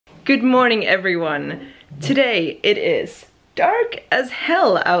Good morning, everyone. Today it is dark as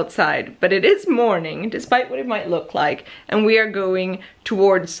hell outside, but it is morning, despite what it might look like, and we are going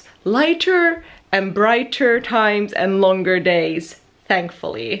towards lighter and brighter times and longer days.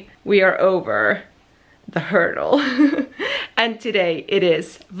 Thankfully, we are over the hurdle. And today it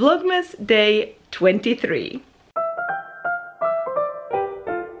is Vlogmas day 23.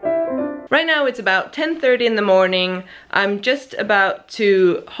 Right now it's about 10:30 in the morning. I'm just about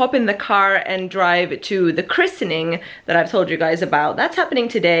to hop in the car and drive to the christening that I've told you guys about. That's happening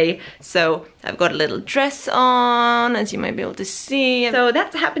today. So I've got a little dress on, as you might be able to see. So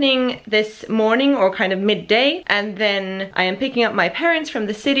that's happening this morning, or kind of midday. And then I am picking up my parents from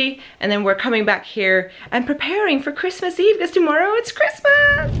the city, and then we're coming back here and preparing for Christmas Eve, because tomorrow it's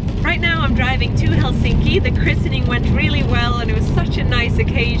Christmas! Right now I'm driving to Helsinki. The christening went really well and it was such a nice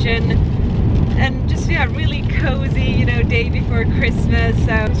occasion. And just, yeah, really cozy, you know, day before Christmas.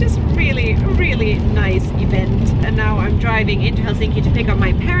 So it's just really nice event. And now I'm driving into Helsinki to pick up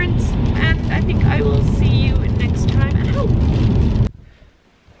my parents. And I think I will see you next time at home.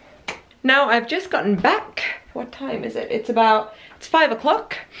 Now I've just gotten back. What time is it? It's 5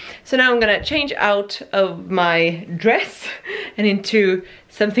 o'clock. So now I'm gonna change out of my dress and into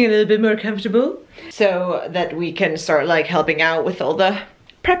something a little bit more comfortable, so that we can start like helping out with all the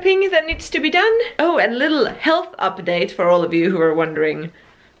prepping that needs to be done. Oh, and a little health update for all of you who are wondering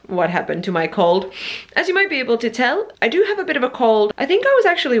what happened to my cold. As you might be able to tell, I do have a bit of a cold. I think I was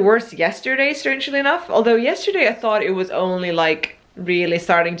actually worse yesterday, strangely enough. Although yesterday I thought it was only like really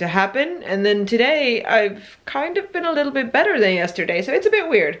starting to happen, and then today I've kind of been a little bit better than yesterday, so it's a bit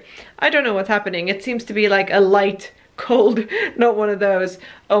weird. I don't know what's happening. It seems to be like a light cold, not one of those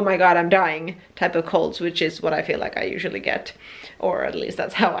oh my god I'm dying type of colds, which is what I feel like I usually get, or at least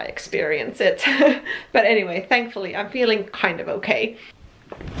that's how I experience it. But anyway, thankfully I'm feeling kind of okay.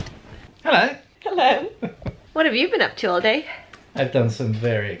 Hello. Hello. What have you been up to all day? I've done some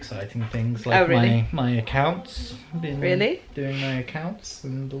very exciting things, like my accounts. Been doing my accounts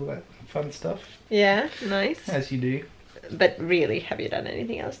and all that fun stuff. Yeah, nice. As you do. But really, have you done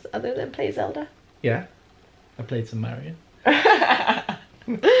anything else other than play Zelda? Yeah, I played some Mario.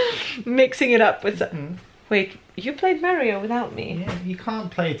 Mixing it up with some... Wait, you played Mario without me? Yeah, you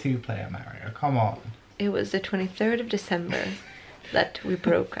can't play two-player Mario, come on. It was the 23rd of December that we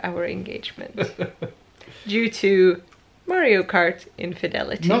broke our engagement. Due to Mario Kart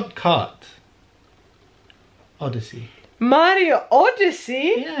infidelity. Not Kart. Odyssey. Mario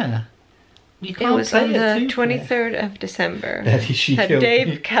Odyssey? Yeah. You can't it was play on the 23rd of December that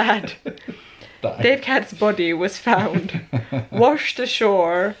Dave Cat. Dave Cat's body was found washed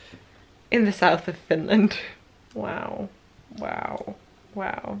ashore in the south of Finland. Wow. Wow.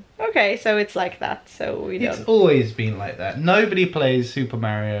 Wow. Okay, so it's like that, so we don't... It's always been like that. Nobody plays Super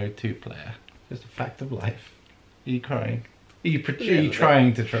Mario two-player. Just a fact of life. Are you crying? Are you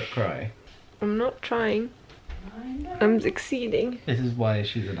trying to cry? I'm not trying. I'm succeeding. This is why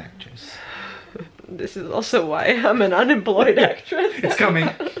she's an actress. This is also why I'm an unemployed actress. It's coming.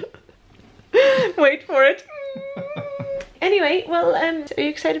 Wait for it. Anyway, well, are you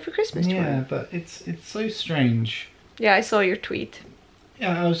excited for Christmas tomorrow? Yeah, but it's so strange. Yeah, I saw your tweet.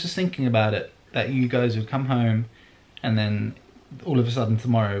 Yeah, I was just thinking about it, that you guys would come home and then all of a sudden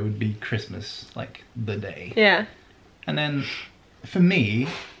tomorrow would be Christmas, like the day. Yeah. And then for me,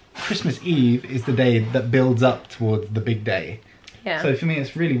 Christmas Eve is the day that builds up towards the big day. Yeah. So for me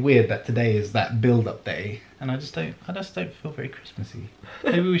it's really weird that today is that build-up day, and I just don't feel very Christmassy.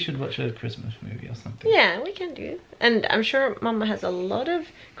 Maybe we should watch a Christmas movie or something. Yeah, we can do. And I'm sure Mama has a lot of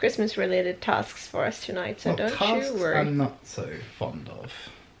Christmas related tasks for us tonight, so don't you worry. I'm not so fond of.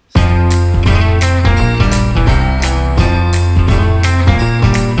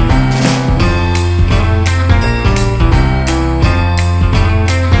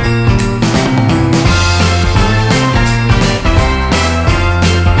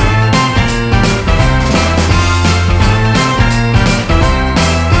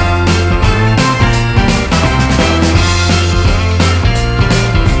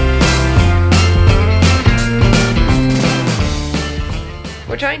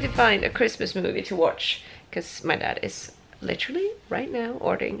 Trying to find a Christmas movie to watch, because my dad is literally right now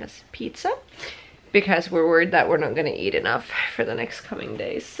ordering us pizza, because we're worried that we're not going to eat enough for the next coming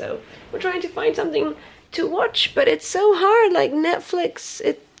days. So we're trying to find something to watch, but it's so hard. Like Netflix,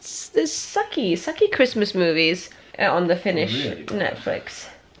 there's sucky Christmas movies on the Finnish Netflix.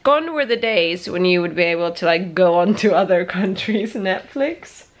 Gone were the days when you would be able to like go on to other countries'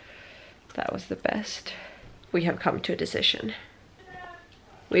 Netflix. That was the best. We have come to a decision.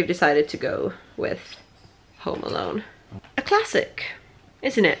 We've decided to go with Home Alone. A classic.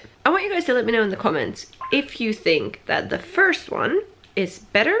 isn't it? I want you guys to let me know in the comments if you think that the first one is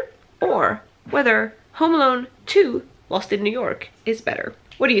better or whether Home Alone 2 Lost in New York is better.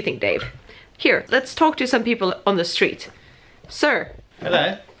 What do you think, Dave? Here, let's talk to some people on the street. Sir.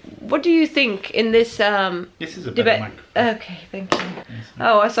 Hello. What do you think in this This is a better microphone. Okay, thank you.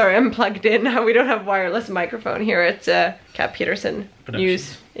 Oh, sorry, I'm plugged in now. We don't have wireless microphone here at Cat Peterson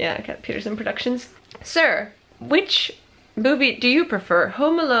News. Yeah, Cat Peterson Productions. Sir, which movie do you prefer?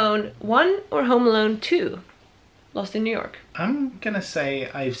 Home Alone 1 or Home Alone 2? Lost in New York. I'm gonna say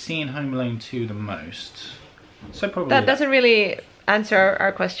I've seen Home Alone 2 the most. So probably that doesn't really answer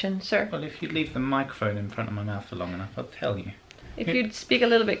our question, sir. Well, if you leave the microphone in front of my mouth for long enough, I'll tell you. If you'd speak a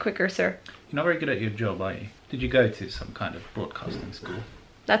little bit quicker, sir. You're not very good at your job, are you? Did you go to some kind of broadcasting school?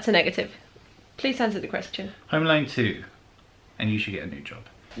 That's a negative. Please answer the question. Home Alone 2, and you should get a new job.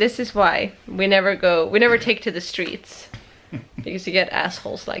 This is why we never take to the streets. Because you get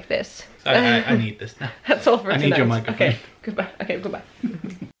assholes like this. I need this now. That's all for tonight. I need your microphone. Okay, goodbye. Okay, goodbye.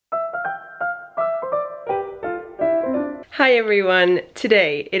 Hi everyone,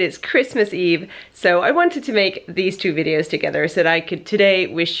 today it is Christmas Eve, so I wanted to make these two videos together so that I could today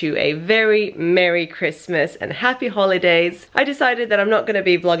wish you a very Merry Christmas and Happy Holidays. I decided that I'm not going to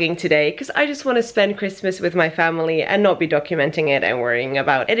be vlogging today because I just want to spend Christmas with my family and not be documenting it and worrying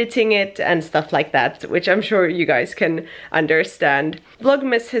about editing it and stuff like that, which I'm sure you guys can understand.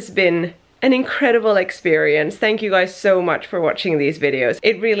 Vlogmas has been an incredible experience. Thank you guys so much for watching these videos.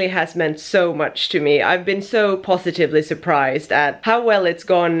 It really has meant so much to me. I've been so positively surprised at how well it's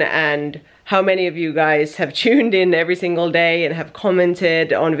gone and how many of you guys have tuned in every single day and have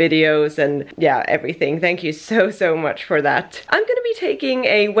commented on videos and yeah, everything. Thank you so much for that. I'm gonna be taking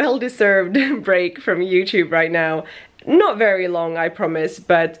a well-deserved break from YouTube right now. Not very long, I promise,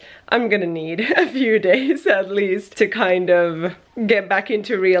 but I'm gonna need a few days at least to kind of get back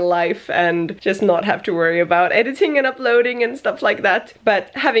into real life and just not have to worry about editing and uploading and stuff like that. But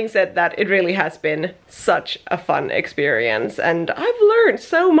having said that, it really has been such a fun experience and I've learned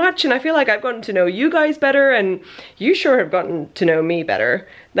so much and I feel like I've gotten to know you guys better and you sure have gotten to know me better.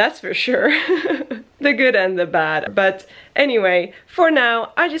 That's for sure. The good and the bad. But anyway, for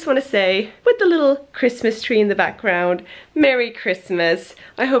now, I just want to say, with the little Christmas tree in the background, Merry Christmas.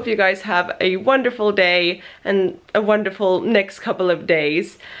 I hope you guys have a wonderful day and a wonderful next couple of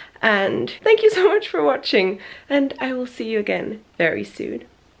days. And thank you so much for watching. And I will see you again very soon.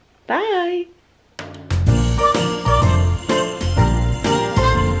 Bye!